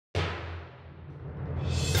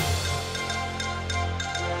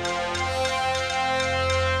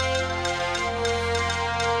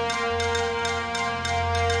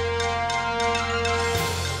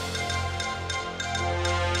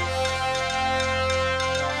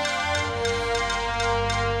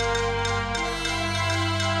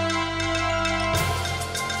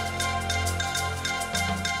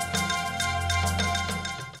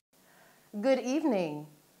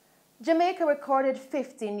recorded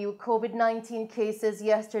 50 new COVID-19 cases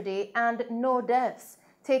yesterday and no deaths,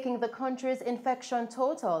 taking the country's infection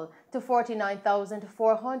total to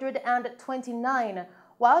 49,429,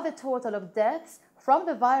 while the total of deaths from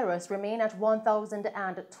the virus remain at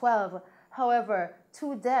 1,012. However,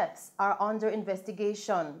 2 deaths are under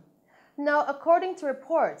investigation. Now, according to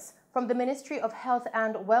reports from the Ministry of Health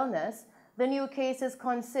and Wellness, the new cases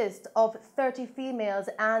consist of 30 females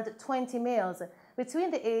and 20 males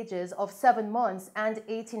between the ages of 7 months and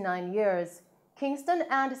 89 years. Kingston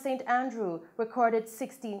and St. Andrew recorded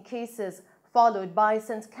 16 cases, followed by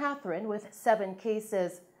St. Catherine with 7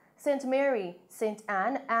 cases. St. Mary, St.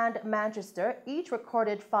 Anne, and Manchester each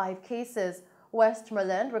recorded 5 cases.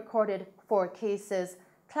 Westmoreland recorded 4 cases.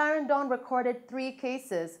 Clarendon recorded 3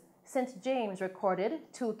 cases. St. James recorded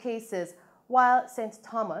 2 cases, while St.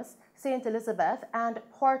 Thomas, St. Elizabeth, and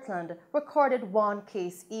Portland recorded 1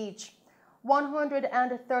 case each.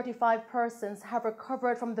 135 persons have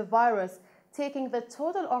recovered from the virus, taking the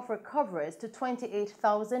total of recoveries to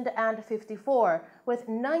 28,054, with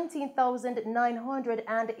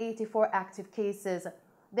 19,984 active cases.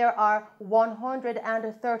 There are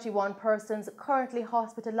 131 persons currently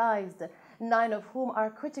hospitalized, 9 of whom are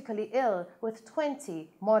critically ill, with 20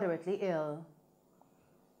 moderately ill.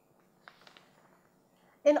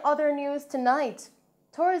 In other news tonight,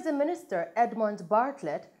 Tourism Minister Edmund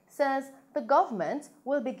Bartlett says the government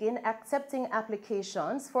will begin accepting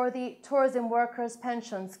applications for the Tourism Workers'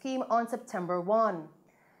 Pension Scheme on September 1.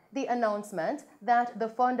 The announcement that the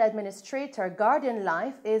fund administrator Guardian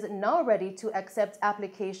Life is now ready to accept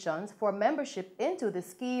applications for membership into the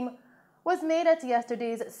scheme was made at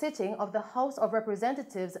yesterday's sitting of the House of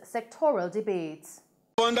Representatives sectoral debates.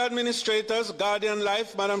 Fund administrators Guardian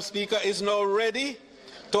Life, Madam Speaker, is now ready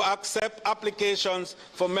to accept applications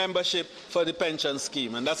for membership for the pension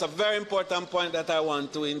scheme. And that's a very important point that I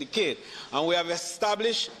want to indicate. And we have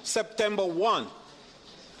established September 1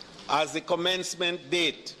 as the commencement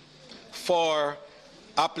date for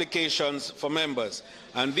applications for members.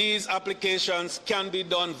 And these applications can be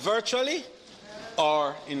done virtually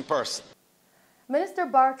or in person. Minister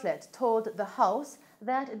Bartlett told the House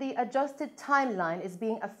that the adjusted timeline is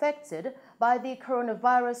being affected by the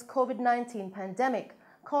coronavirus COVID-19 pandemic,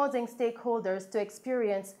 causing stakeholders to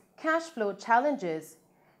experience cash flow challenges.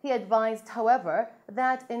 He advised, however,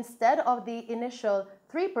 that instead of the initial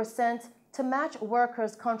 3% to match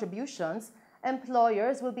workers' contributions,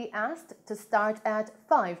 employers will be asked to start at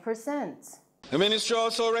 5%. The Ministry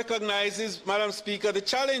also recognizes, Madam Speaker, the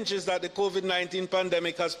challenges that the COVID-19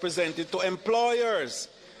 pandemic has presented to employers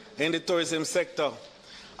in the tourism sector.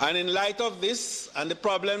 And in light of this and the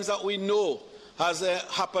problems that we know has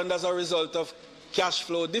happened as a result of cash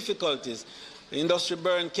flow difficulties, the industry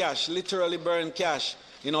burned cash, literally burned cash,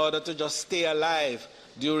 in order to just stay alive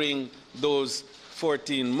during those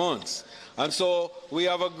 14 months. And so we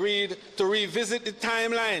have agreed to revisit the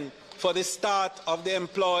timeline for the start of the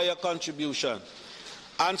employer contribution.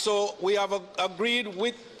 And so we have agreed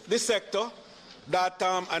with the sector that,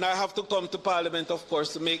 and I have to come to Parliament, of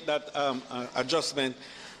course, to make that adjustment,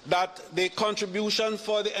 that the contribution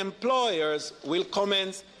for the employers will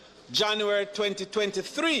commence January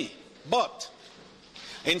 2023, but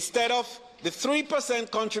instead of the 3%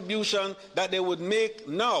 contribution that they would make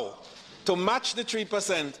now to match the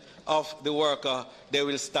 3% of the worker, they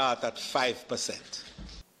will start at 5%.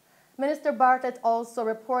 Minister Bartlett also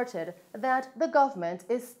reported that the government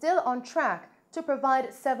is still on track to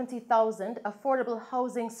provide 70,000 affordable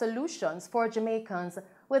housing solutions for Jamaicans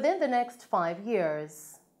within the next 5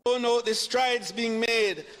 years. We note the strides being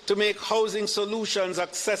made to make housing solutions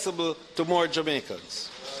accessible to more Jamaicans.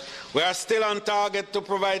 We are still on target to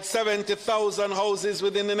provide 70,000 houses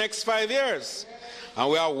within the next 5 years. And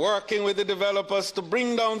we are working with the developers to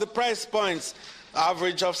bring down the price points,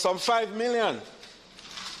 average of some 5 million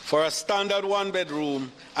for a standard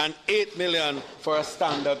 1-bedroom and 8 million for a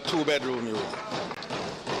standard 2-bedroom room.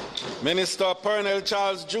 Minister Pernell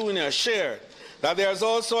Charles Jr. shared that there is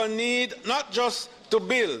also a need not just to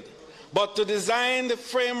build, but to design the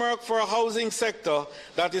framework for a housing sector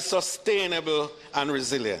that is sustainable and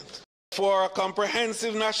resilient. For a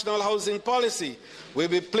comprehensive national housing policy will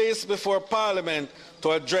be placed before Parliament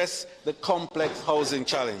to address the complex housing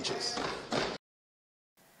challenges.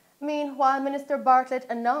 Meanwhile, Minister Bartlett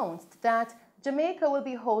announced that Jamaica will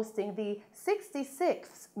be hosting the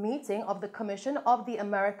 66th meeting of the Commission of the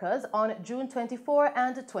Americas on June 24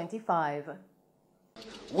 and 25.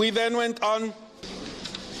 We then went on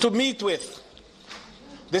to meet with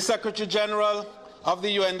the Secretary General of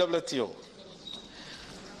the UNWTO.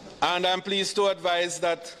 And I'm pleased to advise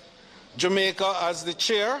that Jamaica, as the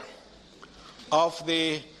chair of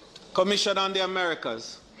the Commission on the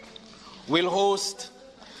Americas will host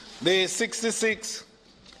the 66th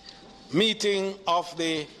meeting of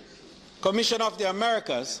the Commission of the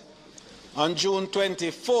Americas on June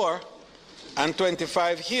 24 and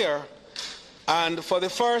 25 here, and for the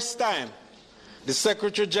first time, the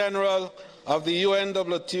Secretary General of the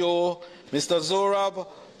UNWTO, Mr. Zorab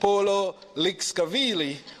Polo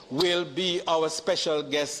Lixkavili, will be our special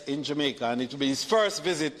guest in Jamaica, and it will be his first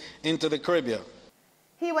visit into the Caribbean.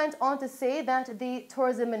 He went on to say that the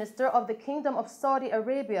Tourism Minister of the Kingdom of Saudi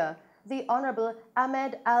Arabia, the Honorable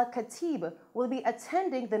Ahmed Al-Khatib, will be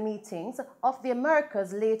attending the meetings of the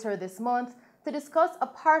Americas later this month to discuss a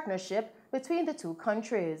partnership between the two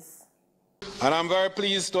countries. And I'm very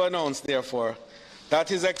pleased to announce, therefore, that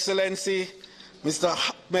His Excellency Mr.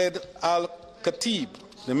 Ahmed Al-Khatib,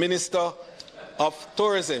 the Minister of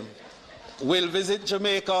Tourism, will visit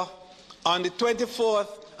Jamaica on the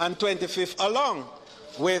 24th and 25th, along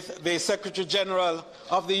with the Secretary General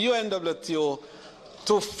of the UNWTO,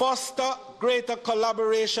 to foster greater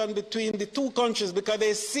collaboration between the two countries, because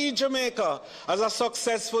they see Jamaica as a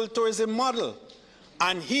successful tourism model.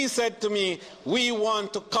 And he said to me, we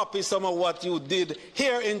want to copy some of what you did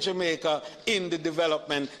here in Jamaica in the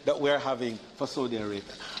development that we're having for Saudi Arabia.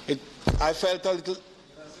 I felt a little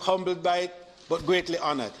humbled by it, but greatly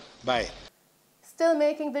honored by it. Still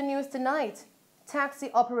making the news tonight, taxi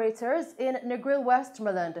operators in Negril,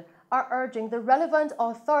 Westmoreland are urging the relevant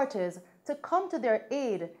authorities to come to their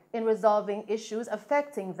aid in resolving issues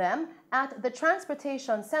affecting them at the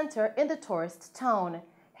transportation center in the tourist town.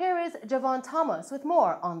 Here is Javon Thomas with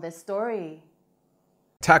more on this story.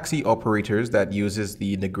 Taxi operators that uses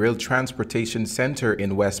the Negril Transportation Center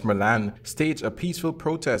in Westmoreland staged a peaceful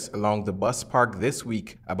protest along the bus park this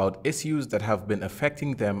week about issues that have been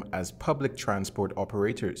affecting them as public transport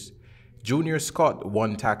operators. Junior Scott,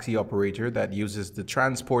 one taxi operator that uses the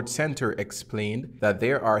transport center, explained that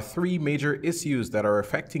there are three major issues that are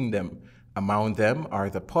affecting them. Among them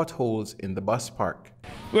are the potholes in the bus park.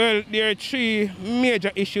 Well, there are three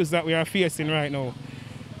major issues that we are facing right now.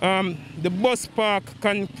 The bus park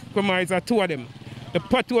comprises two of them. The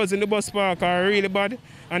potholes in the bus park are really bad,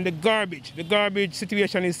 and the garbage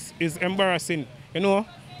situation is embarrassing. You know,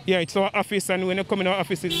 yeah, it's our office, and when you come in our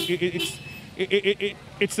office, it's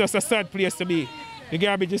just a sad place to be. The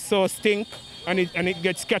garbage is so stink, and it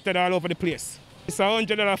gets scattered all over the place. It's a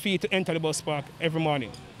 $100 fee to enter the bus park every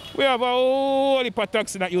morning. We have a whole heap of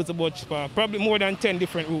taxis that use the bus park, probably more than 10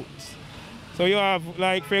 different routes. So you have,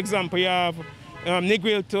 like, for example, you have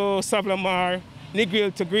Negril to Savlamar,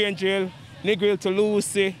 Negril to Grangeville, Negril to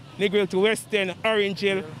Lucy, Negril to West End, Orange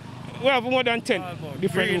Hill. We have more than 10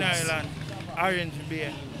 different Green routes. Island, Orange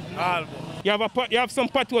Bay, Albo. You have some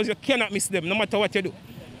potholes, you cannot miss them, no matter what you do.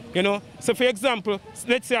 You know? So for example,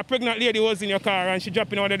 let's say a pregnant lady was in your car and she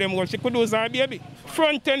dropping out of them holes, she could lose her baby.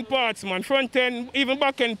 Front end parts, man, front end, even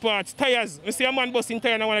back end parts, tires. You see a man busting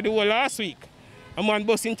tire in one of the hole last week. A man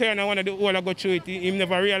busting tire in one of the hole, I go through it, he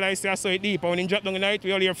never realized I saw it deep. And when he dropped down in the night,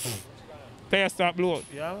 we all hear tire start blow out.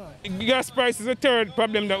 Yeah. Gas price is the third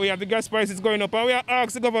problem that we have. The gas price is going up, and we are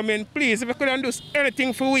asking the government, please, if you couldn't do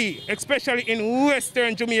anything for we, especially in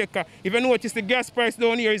Western Jamaica. If you notice, the gas price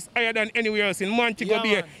down here is higher than anywhere else. In Montego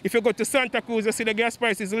Bay, if you go to Santa Cruz, you see the gas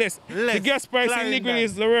price is less. The gas price in Negril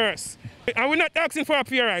is the worst. And we're not asking for a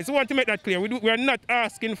fare rise. We want to make that clear. We are not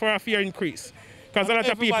asking for a fare increase. Because a lot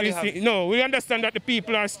of people, no, we understand that the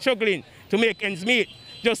people are struggling to make ends meet,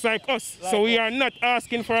 just like us. Like so we are not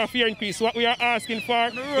asking for a fare increase. What we are asking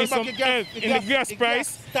for is some help in the gas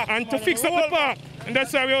price and to fix up the park. And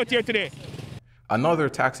that's why we're out here today. Another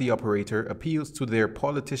taxi operator appeals to their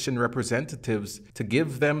politician representatives to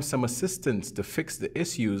give them some assistance to fix the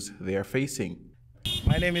issues they are facing.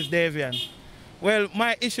 My name is Davian. Well,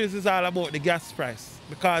 my issues is all about the gas price,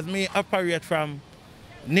 because me operate from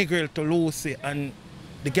Negril to Lucy and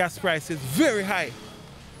the gas price is very high.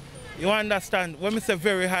 You understand? When I say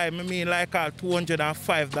very high, I mean like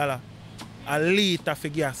 $205 a litre for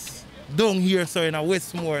gas. Down here, so in a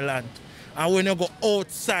Westmoreland. And when you go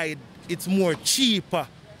outside, it's more cheaper.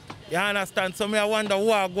 You understand? So I wonder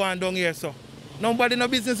what going down here, so. Nobody no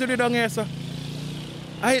business to do down here, so.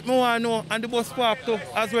 I hate me want to know, and the bus park too,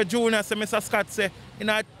 as well Junior say, Mr. Scott say, in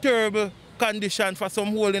a terrible condition for some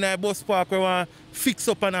hole in a bus park where we want to fix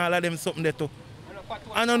up and all of them something there too.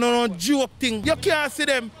 And no joke thing. You can't see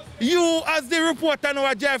them. You as the reporter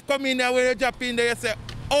now drive come in there when you drop in there, you say,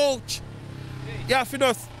 ouch. You have to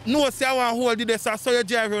just know say I want to hold this, so you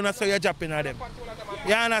drive around and so you drop in at them.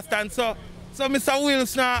 You understand? So Mr.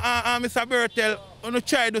 Wilson and Mr. Bertel, you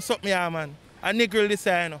try to do something here, man. And Negril this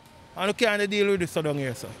side, you know. And you can't deal with this down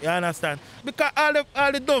here, so. You understand? Because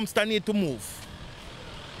all the dumpsters need to move.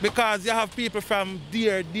 Because you have people from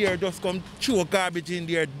there just come throw garbage in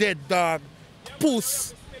there, dead dog,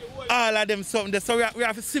 puss, all of them something there. So we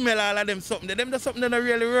have to smell all of them something there. Them something that don't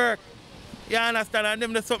really work. You understand? And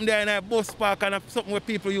them something there in a bus park and something where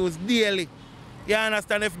people use daily. You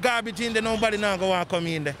understand? If garbage in there, nobody now go and come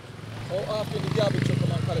in there. How often the garbage truck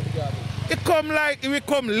come and collect the garbage? It come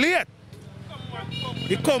late.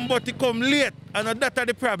 It come late. And that's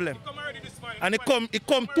the problem. And it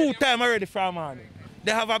come 2 times already from morning.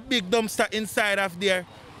 They have a big dumpster inside of there.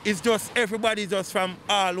 It's just everybody just from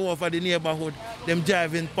all over the neighborhood. Them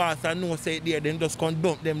driving past and no say it there, then just come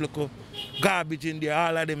dump them little garbage in there,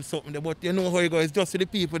 all of them something there. But you know how it goes, it's just for the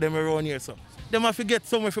people them around here. So them have to get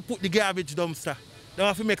somewhere to put the garbage dumpster. They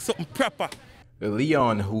have to make something proper.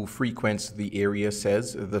 Leon, who frequents the area,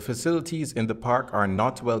 says the facilities in the park are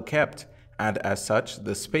not well kept, and as such,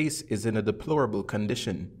 the space is in a deplorable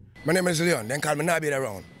condition. My name is Leon, then call me Nabid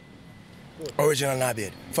around. Original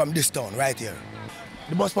Nabid, from this town, right here.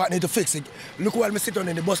 The bus park need to fix it. Look while I sit down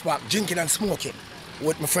in the bus park, drinking and smoking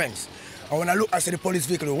with my friends. And when I look, I see the police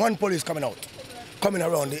vehicle, one police coming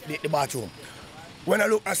around the bathroom. When I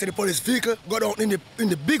look, I see the police vehicle go down in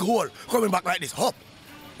the big hole, coming back like this, hop.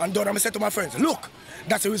 And then I said to my friends, look,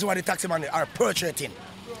 that's the reason why the taxi man are perpetrating.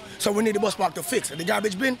 So we need the bus park to fix. The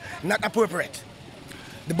garbage bin, not appropriate.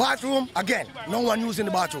 The bathroom, again, no one using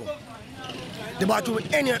the bathroom. The bathroom,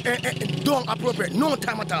 don't appropriate, no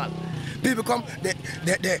time at all. People come, they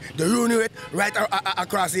urinate right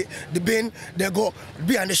across the bin, they go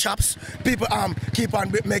behind the shops. People keep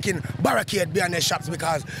on making barricade behind the shops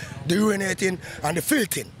because they're urinating and the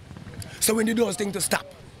filthing. So we need those things to stop.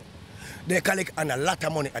 They collect a lot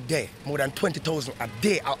of money a day, more than 20,000 a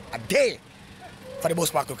day for the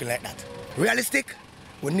bus park looking like that. Realistic,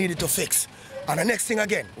 we need it to fix. And the next thing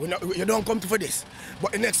again, you don't come for this,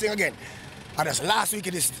 but the next thing again, and that's last week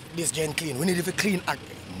this gen clean. We need it to clean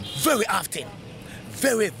very often.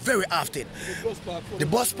 Very, very often. The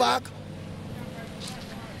bus park,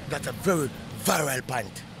 that's a very viral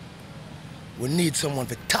point. We need someone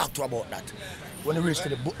to talk to about that. When we reach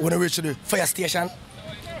to the fire station,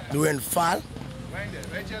 the rain fall.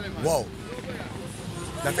 Wow.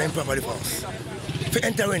 That's improper for us. If we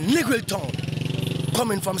enter in Negril town,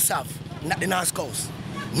 coming from south, not the north coast.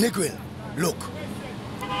 Negril,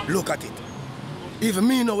 look at it. Even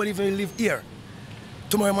me now, even live here.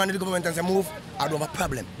 Tomorrow morning the government and say move, I don't have a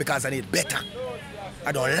problem because I need better.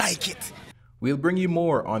 I don't like it. We'll bring you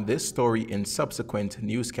more on this story in subsequent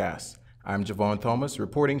newscasts. I'm Javon Thomas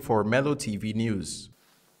reporting for Mello TV News.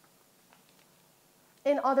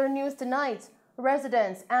 In other news tonight,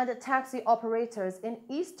 residents and taxi operators in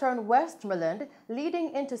eastern Westmoreland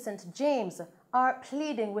leading into St. James are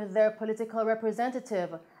pleading with their political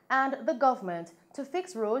representative and the government to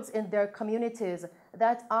fix roads in their communities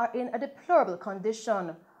that are in a deplorable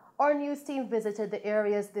condition. Our news team visited the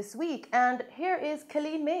areas this week, and here is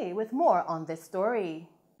Colleen May with more on this story.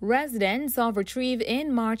 Residents of Retrieve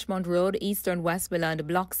in Marchmont Road, Eastern Westmoreland,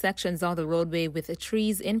 block sections of the roadway with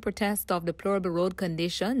trees in protest of deplorable road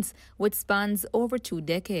conditions, which spans over 2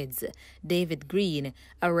 decades. David Green,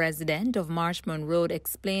 a resident of Marchmont Road,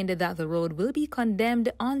 explained that the road will be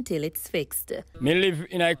condemned until it's fixed. Me live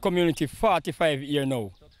in a community 45 years now.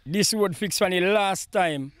 This road fixed from the last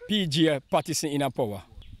time PG Patterson in a power.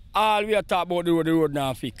 All we are talking about the road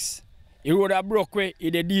now fixed. The road a broke way,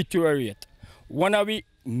 it deteriorate. One of we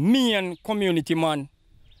main community man,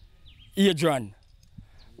 Adrian,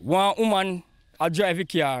 one woman a drive a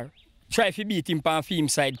car, try to beat him on film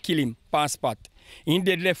side, kill him on spot. He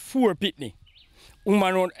dead left 4 pitney.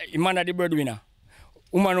 Woman on man of the breadwinner.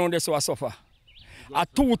 Woman on this was suffer.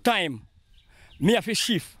 At 2 times, me have to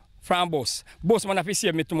shift from bus. Bus man have to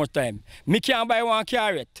save me too much time. Me can't buy 1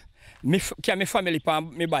 car yet. Me carry my family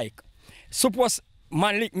on my bike. Suppose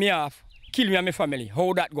man lick me off, kill me and my family.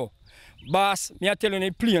 How that go? Boss, me I tell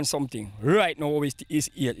you plain something. Right now is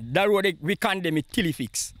here. That road we condemn it till it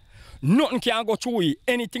fix. Nothing can go through it.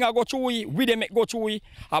 Anything I go through it, we dem make go through it,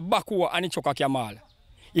 a back over and it choke a camal.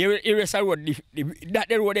 Here is a road that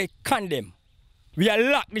the road they condemn. We are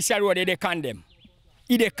lock this road they condemn.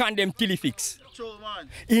 They condemn till it fix.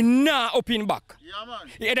 It not open back. Yeah,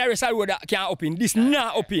 man. There is a road that can open. This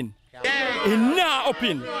not open. It not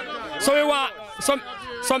open. So we want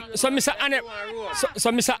so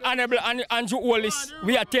Mr. Honorable Andrew Wallis,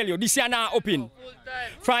 we are tell you, this is not open.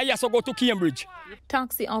 From here, so go to Cambridge.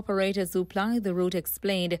 Taxi operators who ply the route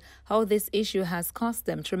explained how this issue has cost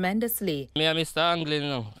them tremendously. Me and Mr.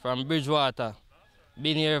 Anglin from Bridgewater.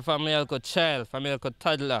 Been here from me child, from me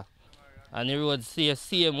toddler. And the road see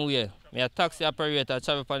same way. Me a taxi operator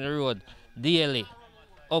travel on the road daily,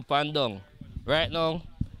 up and down. Right now,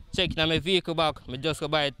 checking on my vehicle back, I just go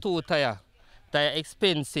buy 2 tires. Tire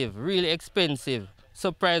expensive, really expensive.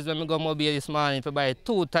 Surprised when I go mobile this morning to buy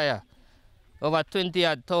 2 tires. Over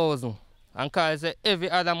 20,000. And cause every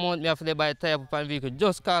other month I have to buy tire for my vehicle.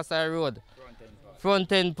 Just cause I road.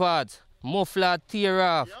 Front end parts, muffler tear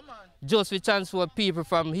off. Just we transport people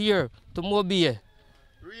from here to Mobile.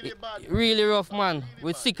 Really bad. Really rough, man.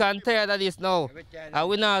 We're sick and tired of this now. And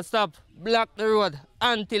we not stop block the road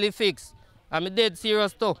until it fix. I'm dead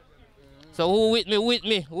serious too. So who with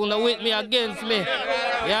me, who not with me, against me.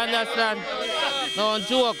 You understand? No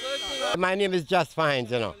joke. My name is Just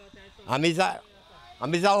Fines, you know. I'm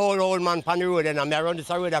a old man on the road, and I'm around this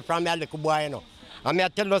road from a little boy, you know. I'm here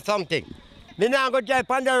to tell you something. Me now go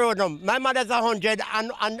drive on the road now. My mother's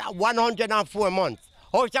 104 months.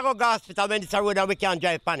 How she go to hospital when this road and we can't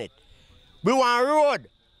drive on it? We want road.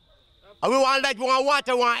 And we want light, we want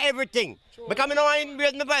water, we want everything. Because I don't want to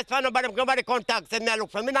raise my voice for nobody contacts and I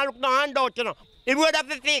look for me. I look no handout, you know. The road have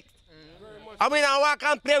to fix. And we don't walk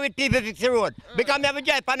and play with people to fix the road. Because I have a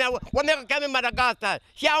drive on it. When I come in Madagascar,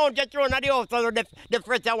 she won't just run at the house so the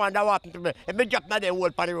first one that happened to me. If I drop my day whole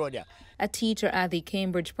on the road, yeah. A teacher at the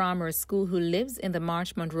Cambridge Primary School who lives in the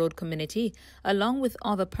Marchmont Road community, along with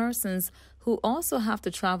other persons who also have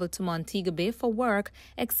to travel to Montego Bay for work,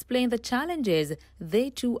 explain the challenges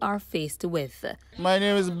they too are faced with. My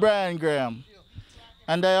name is Brian Graham,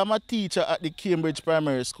 and I am a teacher at the Cambridge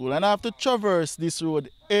Primary School, and I have to traverse this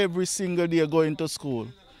road every single day going to school.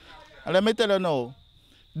 And let me tell you now,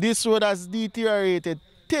 this road has deteriorated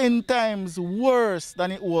 10 times worse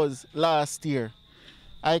than it was last year.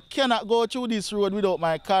 I cannot go through this road without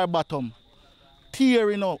my car bottom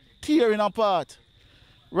tearing apart.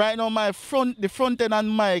 Right now, the front end on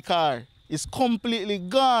my car is completely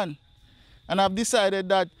gone. And I've decided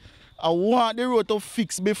that I want the road to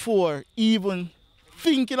fix before even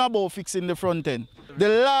thinking about fixing the front end. The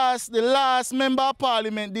last member of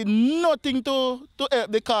parliament did nothing to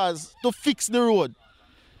help the cause to fix the road.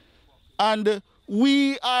 And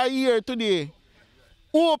we are here today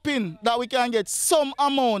hoping that we can get some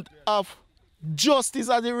amount of justice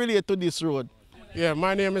as it relates to this road. Yeah,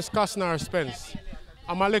 my name is Costner Spence.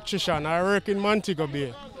 I'm an electrician. I work in Montego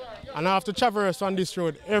Bay. And I have to traverse on this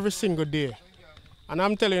road every single day. And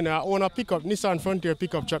I'm telling you, I own a Nissan Frontier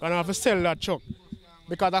pickup truck, and I have to sell that truck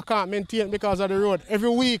because I can't maintain it because of the road. Every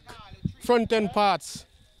week, front end parts,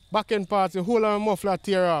 back end parts, the whole of my muffler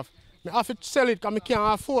tear off. I have to sell it because I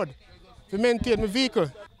can't afford to maintain my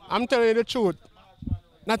vehicle. I'm telling you the truth.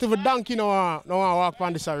 Not even donkey no want to walk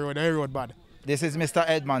on this road, the road bad. This is Mr.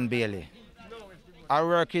 Edmund Bailey. I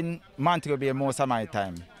work in Montego Bay most of my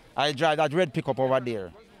time. I drive that red pickup over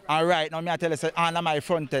there. And right now, I tell you, on my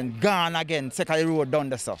front end, gone again, second the road down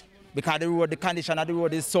there, so. Because the condition of the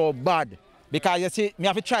road is so bad. Because you see, I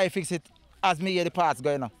have to try to fix it as me hear the parts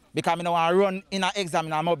going on. Because I don't want to run in an exam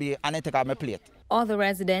in a mobile and then take out my plate. Other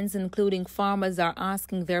residents, including farmers, are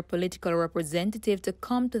asking their political representative to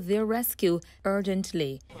come to their rescue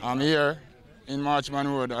urgently. I'm here in Marchmont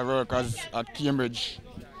Road. I work at Cambridge.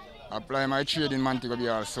 I apply my trade in Montego Bay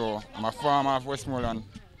also. I'm a farmer of Westmoreland,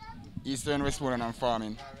 Eastern Westmoreland and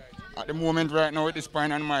farming. At the moment right now with this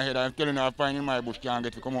pine on my head, I'm telling you, a pine in my bush can't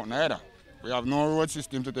get to come out neither. We have no road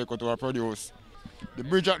system to take out our produce. The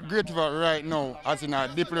bridge at Great River right now is in a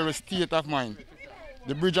deplorable state of mind.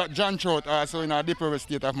 The bridge at John Trout also in a deplorable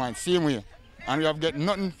state of mind, same way. And we have get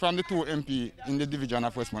nothing from the 2 MP in the division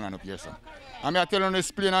of Westmoreland up here, sir. And I tell you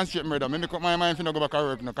this plain and straight murder. I make up my mind to go back to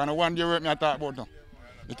work now. Because one day work I talk about now.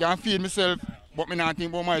 I can feed myself, but I not think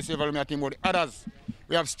about myself, I think about the others.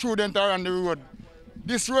 We have students around the road.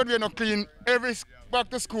 This road we are not clean. Every back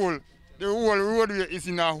to school, the whole roadway is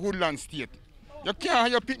in a woodland state. You can't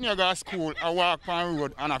have your picnic go to school and walk on the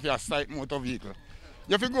road and have your sight motor vehicle.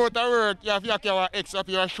 You have to go to work, you have to carry X up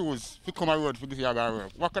your shoes to come on the road to go to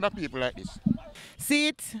work. What kind of people like this? See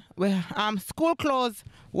it, well, school closed,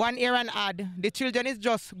 1 year and odd. The children is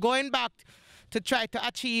just going back to try to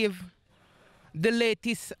achieve the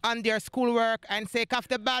latest on their schoolwork, and sake of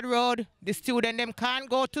the bad road, the student them can't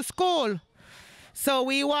go to school. So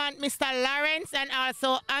we want Mr. Lawrence and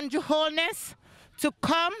also Andrew Holness to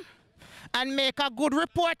come and make a good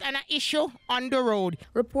report and an issue on the road.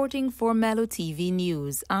 Reporting for Mello TV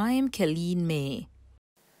News, I am Colleen May.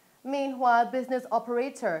 Meanwhile, business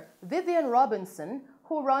operator Vivian Robinson,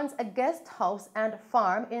 who runs a guest house and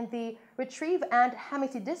farm in the Retrieve and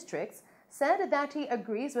Hamity districts, said that he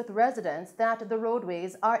agrees with residents that the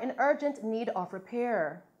roadways are in urgent need of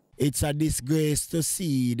repair. It's a disgrace to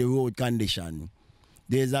see the road condition.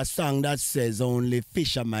 There's a song that says only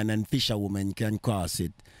fishermen and fisherwomen can cross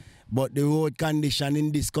it. But the road condition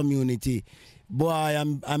in this community, boy,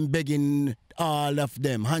 I'm begging all of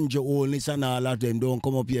them, 100 oldness and all of them don't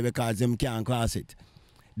come up here because them can't cross it.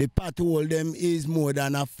 The pothole them is more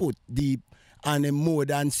than a foot deep and more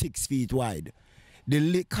than 6 feet wide.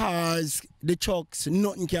 The cars, the trucks,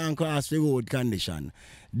 nothing can cross the road condition.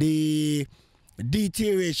 The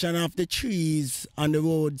deterioration of the trees on the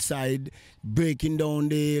roadside, breaking down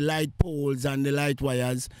the light poles and the light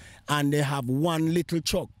wires, and they have one little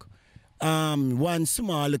truck, one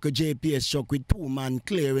small little JPS truck with 2 men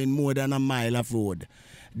clearing more than a mile of road.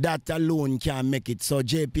 That alone can't make it, so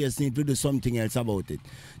JPS need to do something else about it.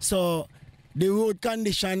 So the road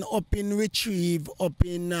condition up in Retrieve, up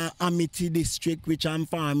in Amity district, which I'm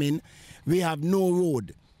farming, we have no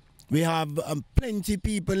road. We have plenty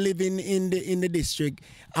people living in the district,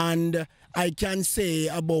 and I can say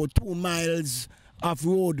about 2 miles of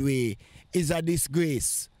roadway is a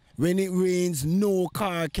disgrace. When it rains, no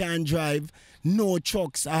car can drive, no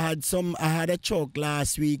trucks. I had a truck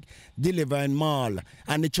last week delivering mall,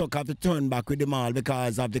 and the truck have to turn back with the mall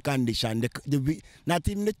because of the condition. Not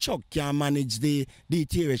even the truck can manage the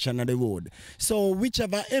deterioration of the road. So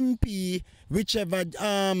whichever MP, whichever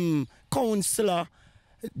councillor,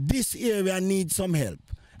 this area needs some help.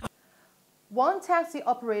 One taxi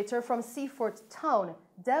operator from Seaford Town,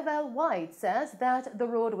 Deval White, says that the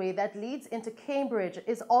roadway that leads into Cambridge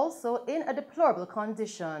is also in a deplorable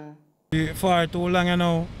condition. For too long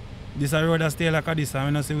now, this road has stay like this,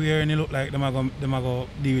 and I see we really look like them are going to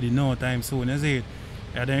deal with it no time soon, you see it?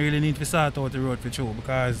 Yeah, they really need to sort out the road for sure,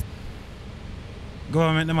 because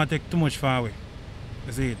government them take too much far away.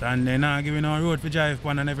 You see it? And they're not giving our road for drive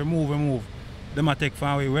pan, and every move we move. They might take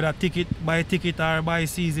far away, whether buy ticket or buy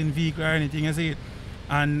season vehicle or anything, you see it.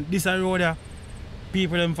 And this road there,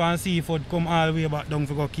 people them from Seaford come all the way back down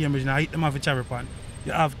to go Cambridge and hit them off a cherry pan.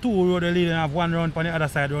 You have 2 roads leading and have 1 round on the other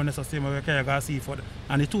side around the same way you go Seaford.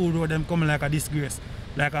 And the 2 roads them come like a disgrace,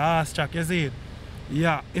 like a horse track, you see it.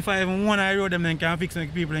 Yeah, if I even one road them then can fix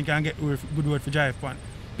it, people then can get good road for drive pan.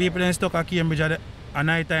 People then stuck at Cambridge at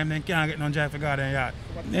night time then can't get no drive for garden yard.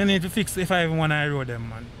 They need to fix if I even one road them,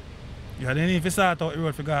 man. Yeah, they need to sort out the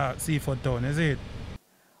road for Seaford Town, is it?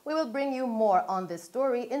 We will bring you more on this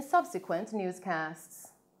story in subsequent newscasts.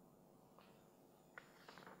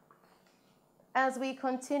 As we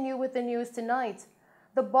continue with the news tonight,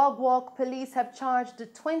 the Bogwalk police have charged the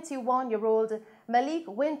 21-year-old Malik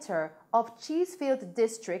Winter of Cheesefield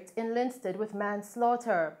District in Linstead with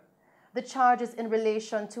manslaughter. The charge is in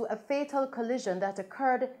relation to a fatal collision that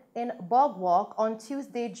occurred in Bogwalk on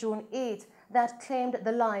Tuesday, June 8, that claimed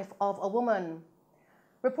the life of a woman.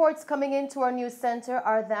 Reports coming into our news center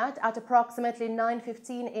are that at approximately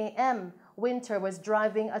 9:15 a.m., Winter was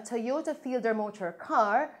driving a Toyota Fielder motor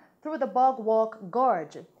car through the Bogwalk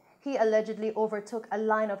Gorge. He allegedly overtook a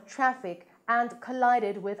line of traffic and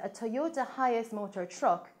collided with a Toyota Hiace motor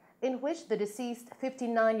truck in which the deceased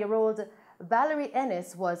 59-year-old Valerie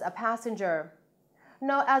Ennis was a passenger.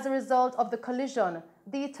 Now, as a result of the collision,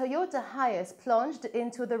 the Toyota Hiace plunged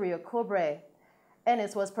into the Rio Cobre.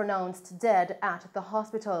 Ennis was pronounced dead at the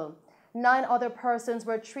hospital. 9 other persons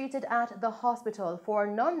were treated at the hospital for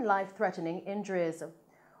non-life-threatening injuries.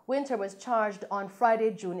 Winter was charged on Friday,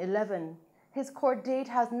 June 11. His court date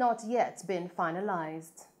has not yet been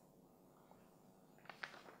finalized.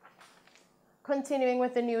 Continuing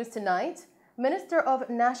with the news tonight, Minister of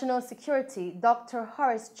National Security, Dr.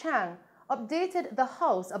 Horace Chang, updated the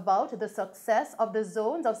House about the success of the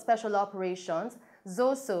Zones of Special Operations,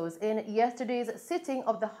 ZOSOs, in yesterday's sitting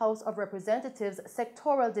of the House of Representatives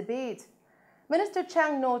sectoral debate. Minister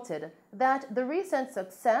Chang noted that the recent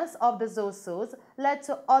success of the ZOSOs led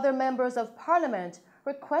to other members of Parliament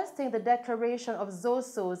requesting the declaration of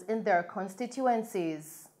ZOSOs in their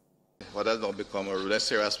constituencies. What has now become a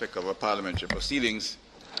necessary aspect of our parliamentary proceedings,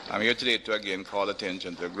 I'm here today to again call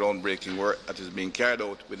attention to the groundbreaking work that is being carried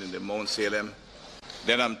out within the Mount Salem,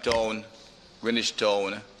 Denham Town, Greenwich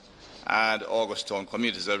Town, and August Town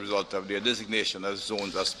communities as a result of their designation as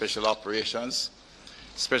zones of special operations,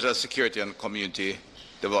 special security and community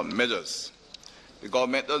development measures. The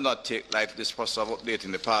government does not take lightly this process of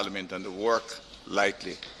updating the Parliament and the work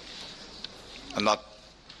lightly, and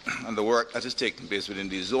the work that is taking place within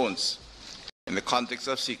these zones in the context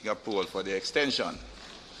of seeking approval for their extension.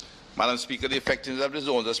 Madam Speaker, the effectiveness of the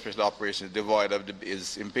zones of special operations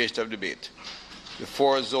is impatient of debate. The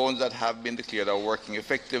 4 zones that have been declared are working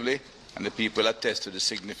effectively, and the people attest to the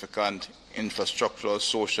significant infrastructural,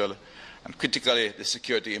 social, and critically the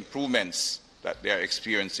security improvements that they are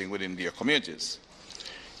experiencing within their communities.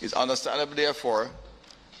 It is understandable, therefore,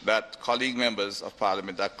 that colleague members of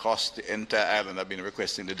Parliament across the entire island have been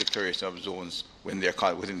requesting the declaration of zones within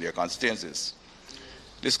their constituencies.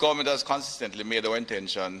 This government has consistently made our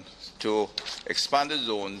intention to expand the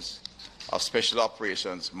zones of special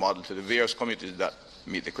operations model to the various communities that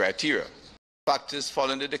meet the criteria. Practice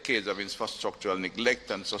following the decades of infrastructural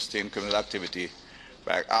neglect and sustained criminal activity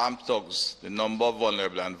by armed thugs, the number of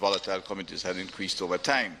vulnerable and volatile communities has increased over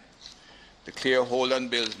time. The clear hold and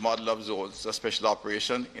build model of zones of special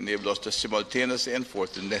operation enables us to simultaneously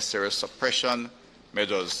enforce the necessary suppression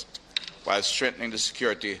measures while strengthening the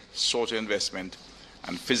security, social investment,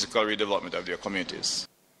 and physical redevelopment of their communities.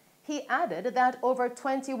 He added that over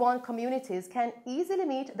 21 communities can easily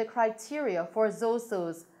meet the criteria for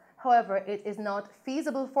ZOSOs. However, it is not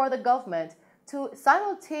feasible for the government to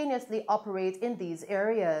simultaneously operate in these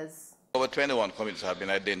areas. Over 21 communities have been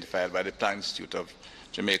identified by the Planning Institute of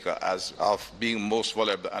Jamaica as of being most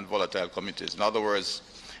vulnerable and volatile communities. In other words,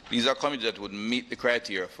 these are communities that would meet the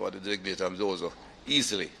criteria for the designation of ZOSO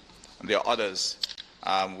easily, and there are others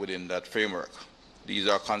within that framework. These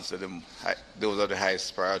are considered, those are the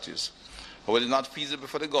highest priorities. However, it is not feasible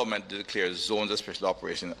for the government to declare zones of special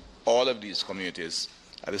operation in all of these communities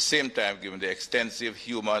at the same time, given the extensive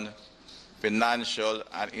human, financial,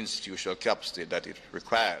 and institutional capacity that it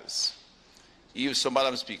requires. Even so,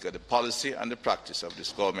 Madam Speaker, the policy and the practice of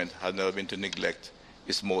this government has never been to neglect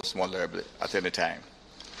its most vulnerable at any time.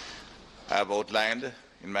 I have outlined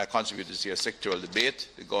in my contribution to a sectoral debate,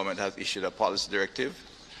 the government has issued a policy directive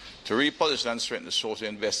to reposition and strengthen the social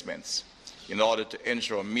investments in order to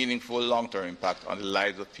ensure a meaningful long-term impact on the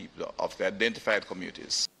lives of people of the identified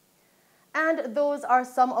communities. And those are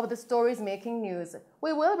some of the stories making news.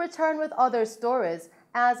 We will return with other stories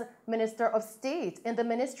as Minister of State in the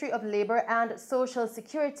Ministry of Labor and Social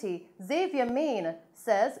Security, Xavier Main,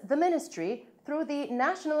 says the ministry, through the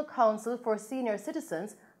National Council for Senior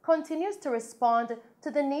Citizens, continues to respond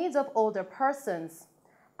to the needs of older persons.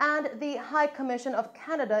 And the High Commission of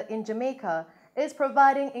Canada in Jamaica is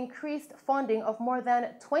providing increased funding of more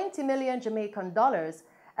than 20 million Jamaican dollars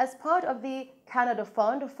as part of the Canada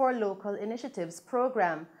Fund for Local Initiatives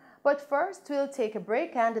program. But first, we'll take a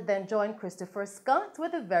break and then join Christopher Scott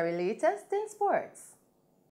with the very latest in sports.